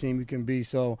best team you can be.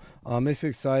 So it's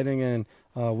exciting, and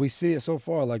we see it so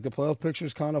far. Like, the playoff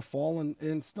picture's kind of fallen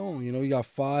in stone. You know, you got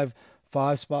five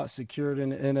spots secured in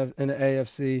the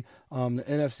AFC. The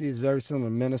NFC is very similar.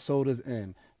 Minnesota's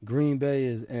in. Green Bay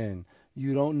is in.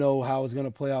 You don't know how it's going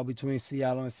to play out between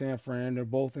Seattle and San Fran. They're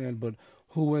both in, but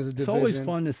who wins the division? It's always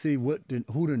fun to see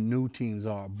who the new teams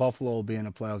are. Buffalo being in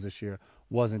the playoffs this year,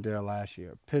 wasn't there last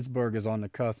year. Pittsburgh is on the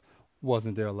cusp,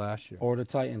 wasn't there last year. Or the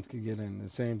Titans could get in. The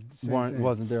same thing.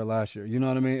 Wasn't there last year. You know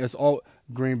what I mean? It's all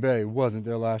Green Bay wasn't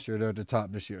there last year. They're at the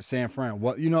top this year. San Fran,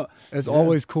 it's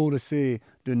always cool to see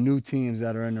the new teams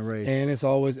that are in the race. And it's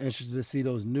always interesting to see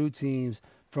those new teams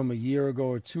from a year ago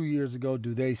or 2 years ago.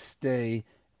 Do they stay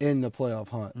in the playoff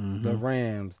hunt? Mm-hmm. The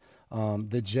Rams,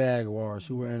 the Jaguars,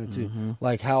 who were in it too.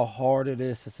 Like, how hard it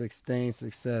is to sustain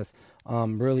success.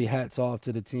 Really hats off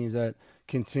to the teams that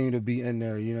continue to be in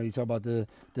there. You know, you talk about the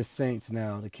Saints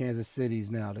now, the Kansas Cities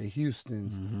now, the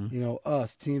Houstons,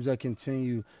 us, teams that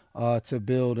continue to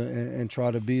build and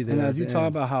try to be there. And as you talk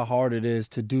about how hard it is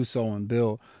to do so and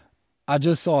build, I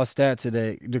just saw a stat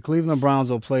today. The Cleveland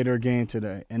Browns will play their game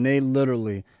today, and they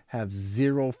literally have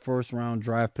 0 first-round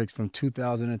draft picks from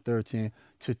 2013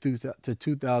 to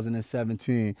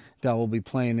 2017 that will be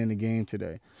playing in the game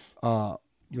today.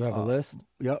 You have a list?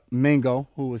 Yep. Mingo,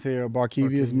 who was here,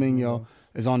 Barkevius Mingo,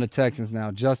 is on the Texans now.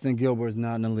 Justin Gilbert is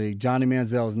not in the league. Johnny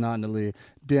Manziel is not in the league.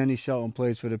 Danny Shelton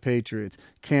plays for the Patriots.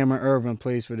 Cameron Irvin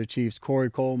plays for the Chiefs.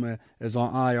 Corey Coleman is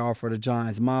on IR for the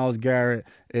Giants. Myles Garrett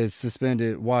is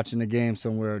suspended watching the game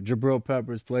somewhere. Jabril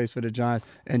Peppers plays for the Giants.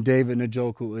 And David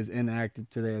Njoku is inactive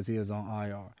today as he is on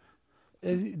IR.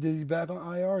 Is he back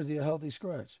on IR? Or is he a healthy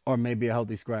scratch? Or maybe a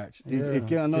healthy scratch. Yeah,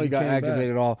 I know he got came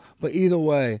activated all. But either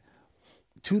way,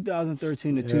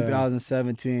 2013 to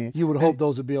 2017. You would hope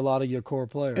those would be a lot of your core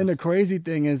players. And the crazy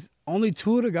thing is, only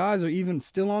 2 of the guys are even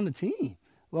still on the team.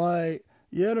 Like,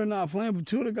 yeah, they're not playing, but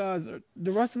 2 of the guys,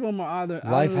 the rest of them are either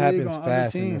out Life of the league happens on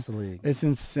fast other in teams. this league. It's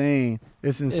insane.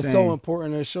 It's insane. It's so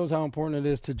important. It shows how important it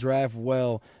is to draft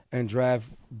well and draft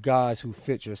guys who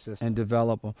fit your system. And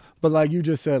develop them. But like you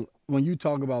just said, when you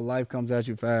talk about life comes at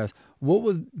you fast, what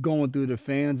was going through the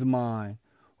fans' mind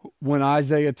when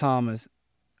Isaiah Thomas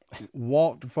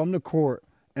walked from the court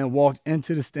and walked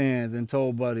into the stands and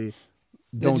told Buddy,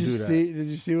 don't do that? Did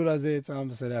you see what Isaiah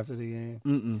Thomas said after the game?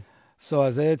 Mm-mm. So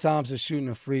Isaiah Thomas is shooting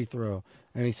a free throw,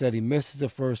 and he said he misses the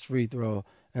first free throw.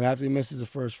 And after he misses the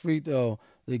first free throw,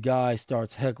 the guy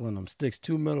starts heckling him, sticks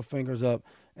 2 middle fingers up,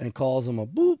 and calls him a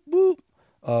boop, boop.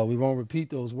 We won't repeat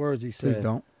those words he said. Please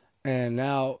don't. And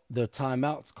now the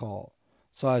timeout's called.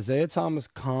 So Isaiah Thomas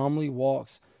calmly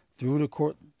walks through the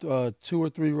court, 2 or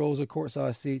 3 rows of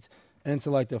courtside seats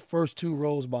into like the first 2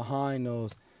 rows behind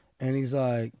those. And he's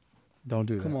like, don't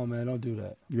do that. come on, man, don't do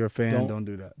that. You're a fan, don't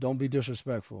do that. Don't be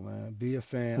disrespectful, man. Be a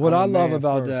fan. What I'm I a love man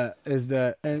about first. that is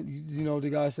that, And you know what the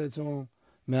guy said to him?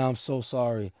 Man, I'm so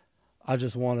sorry. I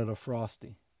just wanted a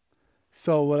Frosty.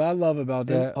 so what I love about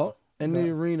that, In the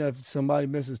arena, if somebody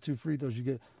misses 2 free throws, you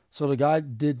get. So the guy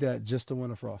did that just to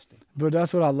win a Frosty. but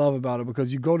that's what I love about it,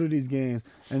 because you go to these games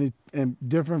and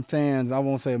different fans, I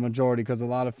won't say a majority because a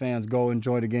lot of fans go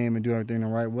enjoy the game and do everything the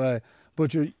right way,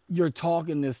 but you're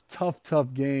talking this tough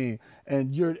game,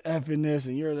 and you're effing this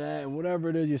and you're that and whatever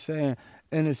it is you're saying,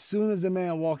 and as soon as the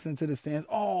man walks into the stands,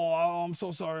 I'm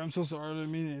so sorry, I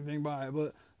didn't mean anything by it,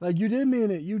 but like you didn't mean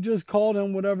it. You just called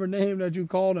him whatever name that you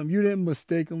called him. You didn't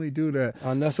mistakenly do that.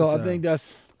 Unnecessary. So I think that's.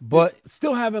 But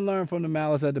Still haven't learned from the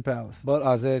malice at the palace. But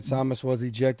Isaiah Thomas was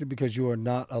ejected because you are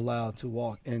not allowed to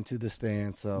walk into the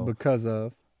stand. So Because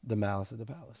of the malice at the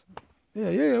palace. Yeah.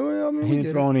 Well, I mean, he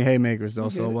didn't throw any haymakers though, We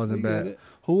so get it it. wasn't We get bad. it.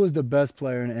 Who is the best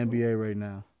player in the NBA right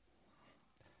now?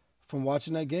 From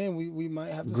watching that game, we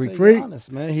might have to Greek say Freak.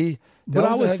 Giannis, man. But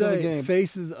I was a would heck of a say game.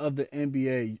 faces of the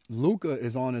NBA, Luka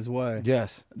is on his way.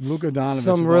 Yes. Luka Donovan.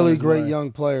 Some really great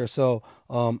young players. So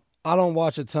I don't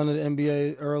watch a ton of the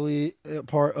NBA early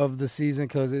part of the season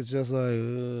because it's just like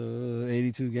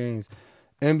 82 games.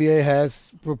 NBA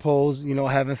has proposed,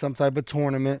 having some type of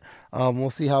tournament. We'll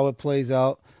see how it plays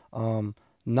out.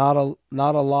 Not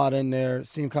a lot in there.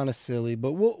 Seemed kind of silly,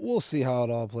 but we'll see how it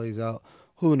all plays out.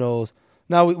 Who knows?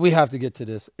 Now we have to get to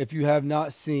this. If you have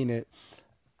not seen it,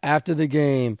 after the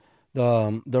game,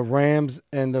 the Rams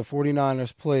and the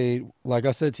 49ers played. Like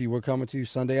I said to you, we're coming to you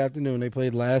Sunday afternoon. They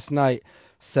played last night,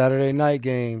 Saturday night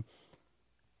game,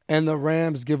 and the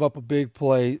Rams give up a big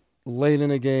play late in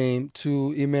the game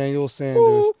to Emmanuel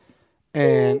Sanders.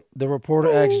 And the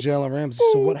reporter asked Jalen Ramsey,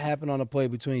 so what happened on the play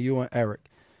between you and Eric?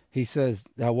 He says,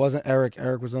 that wasn't Eric.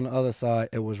 Eric was on the other side.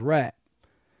 It was Rat.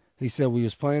 He said, we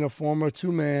was playing a former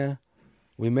 2-man.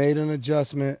 We made an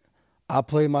adjustment. I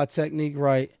played my technique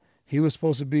right. He was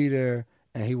supposed to be there,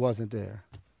 and he wasn't there.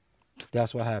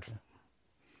 That's what happened.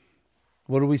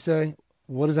 What do we say?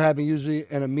 What does happen usually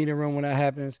in a meeting room when that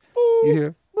happens? You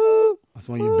hear? That's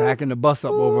when you're backing the bus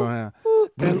up over him.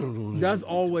 And that's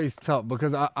always tough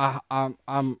because I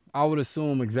would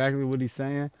assume exactly what he's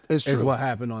saying It's is true. what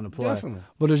happened on the play. Definitely.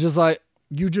 But it's just like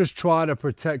you just try to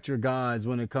protect your guys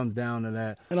when it comes down to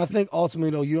that. And I think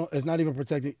ultimately, though, it's not even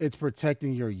protecting. It's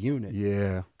protecting your unit.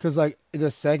 Yeah. Because, like,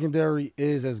 the secondary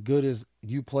is as good as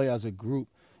you play as a group.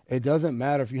 It doesn't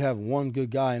matter if you have one good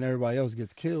guy and everybody else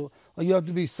gets killed. Like, you have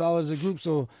to be solid as a group.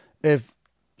 So if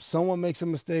someone makes a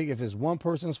mistake, if it's one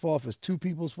person's fault, if it's 2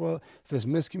 people's fault, if it's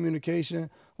miscommunication,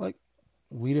 like,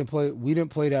 we didn't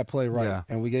play that play right, Yeah.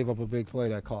 and we gave up a big play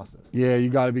that cost us. Yeah, you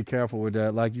got to be careful with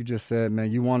that. Like you just said,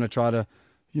 man, you want to try to,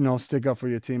 stick up for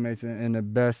your teammates in the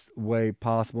best way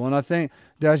possible. And I think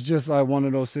that's just like one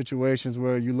of those situations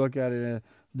where you look at it and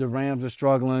the Rams are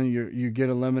struggling. You get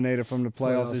eliminated from the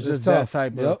playoffs. It's just tough. that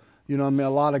type Yep. of, a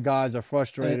lot of guys are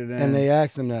frustrated. And they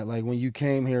asked him that, like, when you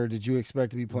came here, did you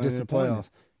expect to be playing in the Disappointed. playoffs?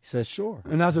 He said, sure.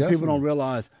 And that's what people don't Definitely.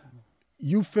 realize.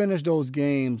 You finish those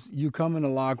games, you come in the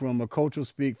locker room, a coach will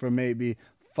speak for maybe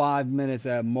 5 minutes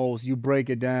at most. You break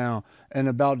it down. And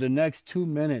about the next 2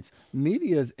 minutes,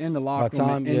 media is in the locker room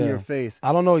and in your face.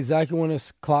 I don't know exactly when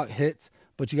this clock hits,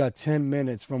 but you got 10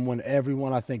 minutes from when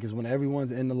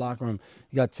everyone's in the locker room.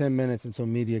 You got 10 minutes until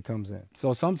media comes in.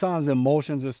 So sometimes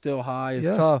emotions are still high. It's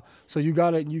Yes. tough. So you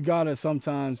gotta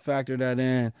sometimes factor that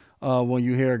in when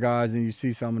you hear guys and you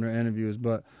see some of their interviews.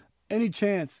 But any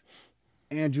chance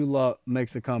Andrew Luck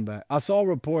makes a comeback? I saw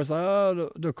reports like,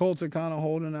 the Colts are kind of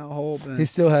holding out hope. And He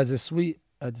still has his suite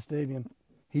at the stadium.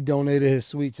 He donated his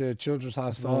suite to a children's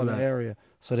hospital in the that. area,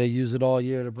 so they use it all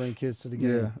year to bring kids to the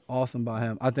game. yeah, awesome by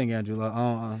him. I think Andrew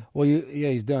Luck. Well,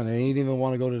 he's done it. He didn't even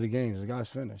want to go to the games. The guy's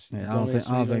finished. Yeah, He I don't donated think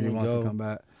suite, he let him wants go. to come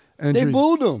back. They Andrew's-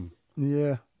 booed him.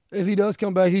 Yeah. If he does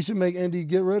come back, he should make Indy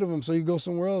get rid of him so he can go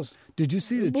somewhere else. Did you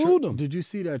see They the booed him. Did you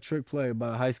see that trick play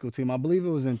by a high school team? I believe it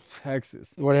was in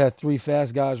Texas. Where they had three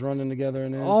fast guys running together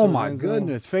and then Oh my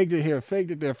goodness! Faked it here,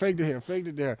 faked it there, faked it here, faked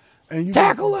it there, and you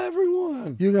Tackle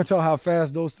everyone. You can tell how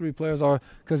fast those three players are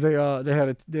because they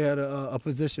had a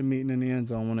position meeting in the end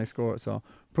zone when they scored. So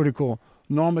pretty cool.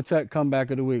 Norma Tech comeback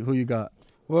of the week. Who you got?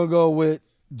 We'll go with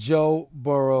Joe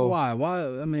Burrow. Why?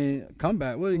 I mean,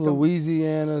 comeback. What did he come?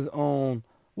 Louisiana's own.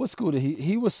 What school did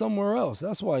he was somewhere else.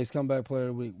 That's why he's comeback player of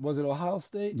the week. Was it Ohio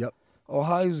State? Yep.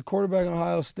 Ohio. He was a quarterback in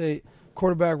Ohio State.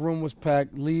 Quarterback room was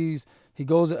packed. Leaves. He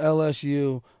goes to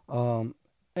LSU.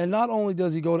 And not only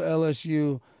does he go to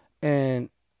LSU and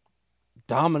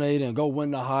dominate and go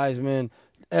win the Heisman,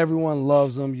 everyone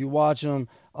loves him. You watch him.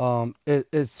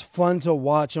 It's fun to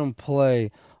watch him play.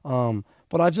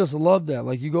 But I just love that.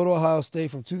 Like, you go to Ohio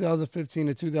State from 2015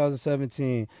 to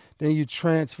 2017, then you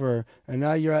transfer, and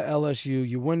now you're at LSU.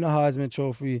 You win the Heisman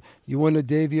Trophy. You win the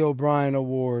Davey O'Brien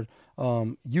Award.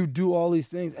 You do all these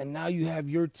things, and now you have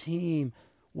your team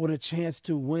with a chance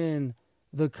to win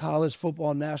the college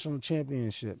football national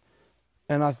championship.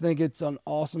 And I think it's an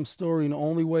awesome story. And the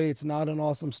only way it's not an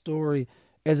awesome story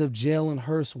is if Jalen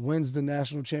Hurts wins the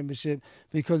national championship,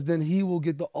 because then he will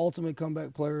get the ultimate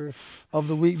comeback player of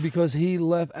the week because he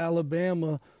left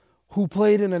Alabama, who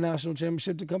played in the national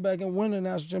championship, to come back and win the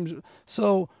national championship.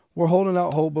 So we're holding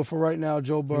out hope. But for right now,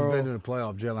 Joe Burrow. He's been to the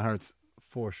playoff. Jalen Hurts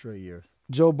 4 straight years.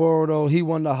 Joe Burrow, though, he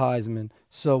won the Heisman.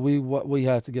 So we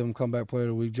have to give him comeback player of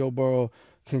the week. Joe Burrow,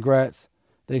 congrats.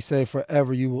 They say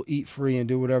forever you will eat free and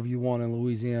do whatever you want in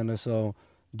Louisiana. So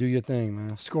do your thing,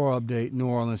 man. Score update: New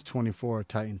Orleans 24,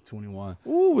 Titans 21.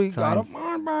 Ooh, we got a Titans.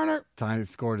 barn burner. Titans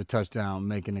scored a touchdown,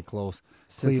 making it close.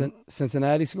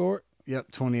 Cincinnati scored.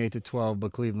 Yep, 28-12,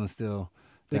 but Cleveland still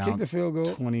They down kicked the field goal.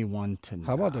 21-9.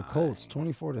 How about the Colts?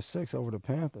 24-6 over the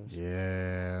Panthers.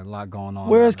 Yeah, a lot going on.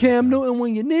 Where's Cam Newton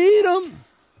when you need him?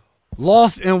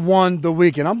 Lost and won the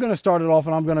weekend. I'm going to start it off,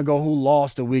 and I'm going to go who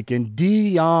lost the weekend.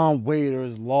 Deion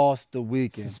Waiters lost the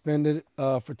weekend. Suspended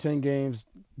for 10 games.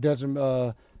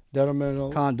 Detrimental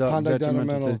Conduct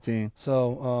detrimental to the team.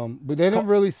 So, but they didn't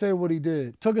really say what he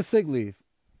did. Took a sick leave.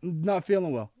 Not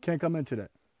feeling well. Can't come into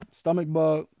that. Stomach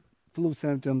bug, flu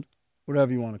symptoms,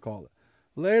 whatever you want to call it.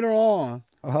 Later on,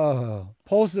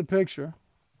 posted a picture.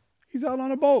 He's out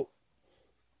on a boat.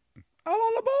 Out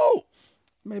on the boat.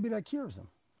 Maybe that cures him.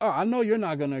 Oh, I know you're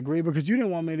not going to agree because you didn't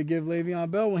want me to give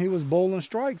Le'Veon Bell when he was bowling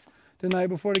strikes the night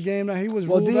before the game that he was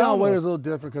Well, ruled Deion out. Waiters a little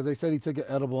different because they said he took an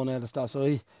edible and had to stop.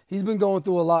 So he's been going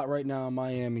through a lot right now in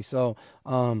Miami. So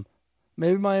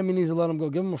maybe Miami needs to let him go.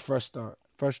 Give him a fresh start.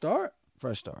 Fresh start?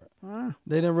 Fresh start.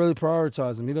 They didn't really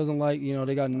prioritize him. He doesn't like,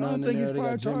 they got I none don't think in he's there. They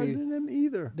got Jimmy. prioritizing him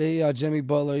either. They got Jimmy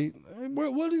Butler.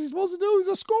 What is he supposed to do? He's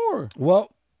a scorer.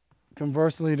 Well,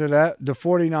 conversely to that, the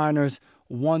 49ers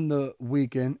won the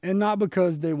weekend, and not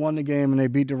because they won the game and they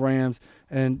beat the Rams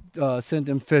and sent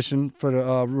them fishing for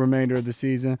the remainder of the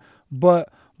season,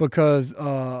 but because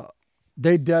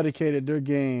they dedicated their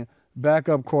game.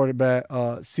 Backup quarterback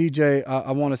CJ,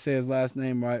 I want to say his last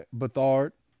name right,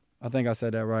 Beathard. I think I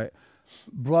said that right.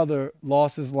 Brother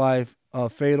lost his life,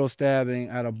 fatal stabbing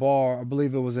at a bar. I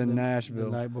believe it was in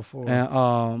Nashville. The night before.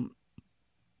 And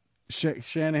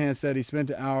Shanahan said he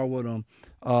spent an hour with him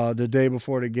the day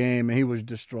before the game, and he was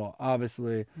distraught.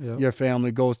 Obviously, your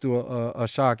family goes through a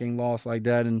shocking loss like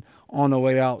that, and on the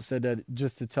way out said that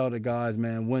just to tell the guys,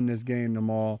 man, win this game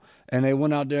tomorrow. And they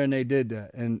went out there and they did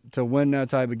that. And to win that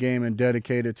type of game and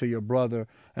dedicate it to your brother,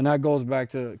 and that goes back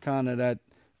to kind of that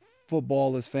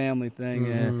football is family thing.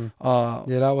 And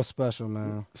yeah, that was special,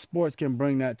 man. Sports can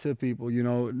bring that to people,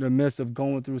 in the midst of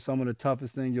going through some of the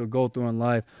toughest things you'll go through in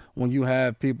life. When you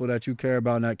have people that you care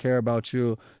about and that care about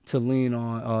you to lean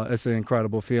on, it's an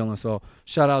incredible feeling. So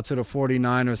shout out to the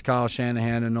 49ers, Kyle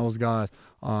Shanahan and those guys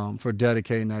for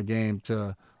dedicating that game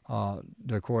to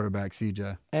their quarterback,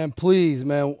 CJ. And please,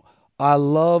 man, I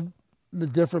love the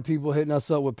different people hitting us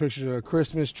up with pictures of a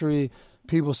Christmas tree,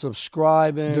 people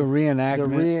subscribing. The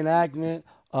reenactment.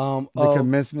 The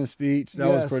commencement speech, that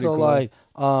was pretty so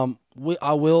cool.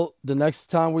 I will, the next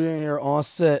time we're in here on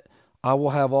set, I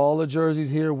will have all the jerseys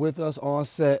here with us on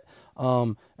set,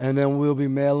 and then we'll be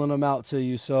mailing them out to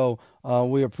you. So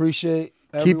we appreciate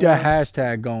everyone. Keep that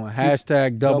hashtag going.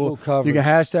 Hashtag double coverage. You can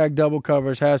hashtag double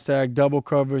coverage, hashtag double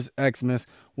coverage Xmas,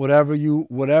 whatever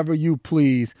you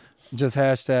please. Just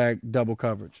hashtag double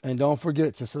coverage. And don't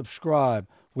forget to subscribe.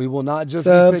 We will not just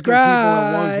Subscribe. be picking people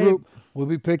in one group. We'll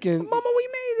be picking. Mama, we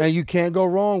made it. And you can't go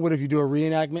wrong with if you do a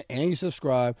reenactment and you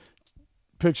subscribe.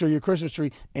 Picture your Christmas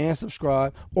tree and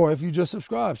subscribe, or if you just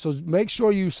subscribe. So make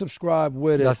sure you subscribe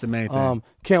with it. That's the main thing.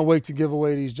 Can't wait to give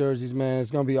away these jerseys, man.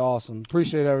 It's going to be awesome.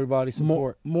 Appreciate everybody's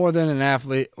support. More than an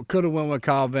athlete. Could have went with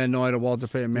Kyle Van Noy or Walter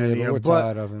Payton Manning but here, we're but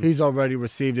tired of him. He's already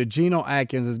received it. Geno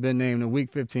Atkins has been named the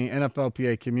Week 15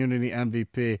 NFLPA Community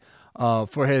MVP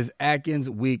for his Atkins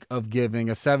Week of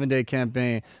Giving, a 7-day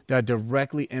campaign that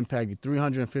directly impacted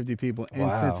 350 people in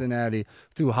Cincinnati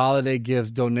through holiday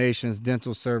gifts, donations,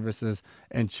 dental services,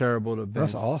 and charitable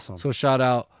events. That's awesome. So shout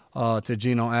out to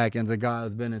Geno Atkins, a guy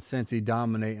who's been in Cincy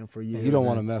dominating for years. You don't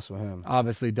want to mess with him.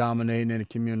 Obviously dominating in the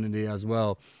community as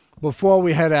well. Before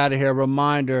we head out of here,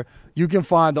 reminder, you can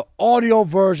find the audio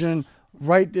version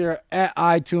right there at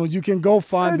iTunes. You can go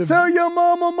find tell your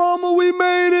mama we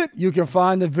made it. You can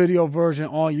find the video version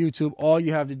on YouTube. All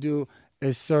you have to do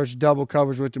is search Double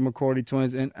Coverage with the McCourty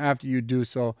Twins, and after you do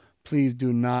so, please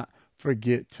do not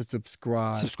forget to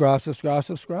subscribe.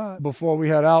 Subscribe. Before we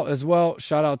head out as well,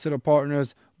 shout out to the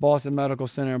partners, Boston Medical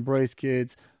Center, Embrace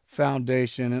Kids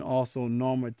Foundation, and also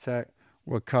Norma Tech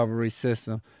Recovery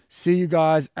System. See you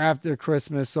guys after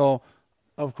Christmas. So,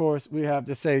 of course, we have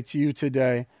to say to you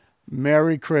today,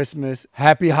 Merry Christmas.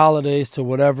 Happy holidays to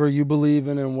whatever you believe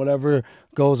in and whatever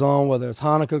goes on, whether it's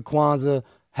Hanukkah, Kwanzaa.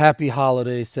 Happy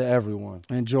holidays to everyone.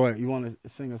 Enjoy it. You want to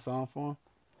sing a song for him?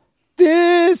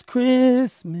 This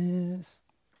Christmas.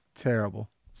 Terrible.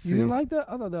 You didn't like that?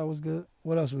 I thought that was good.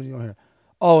 What else was you on here?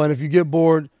 Oh, and if you get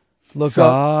bored, look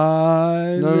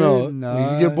Silent up. No. Night.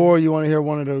 If you get bored, you want to hear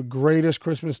one of the greatest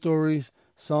Christmas stories,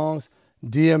 songs,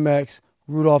 DMX,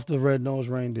 Rudolph the Red-Nosed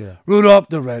Reindeer. Rudolph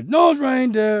the Red-Nosed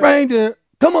Reindeer. Reindeer.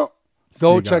 Come on.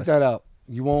 Go you check guys. that out.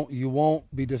 You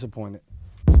won't be disappointed.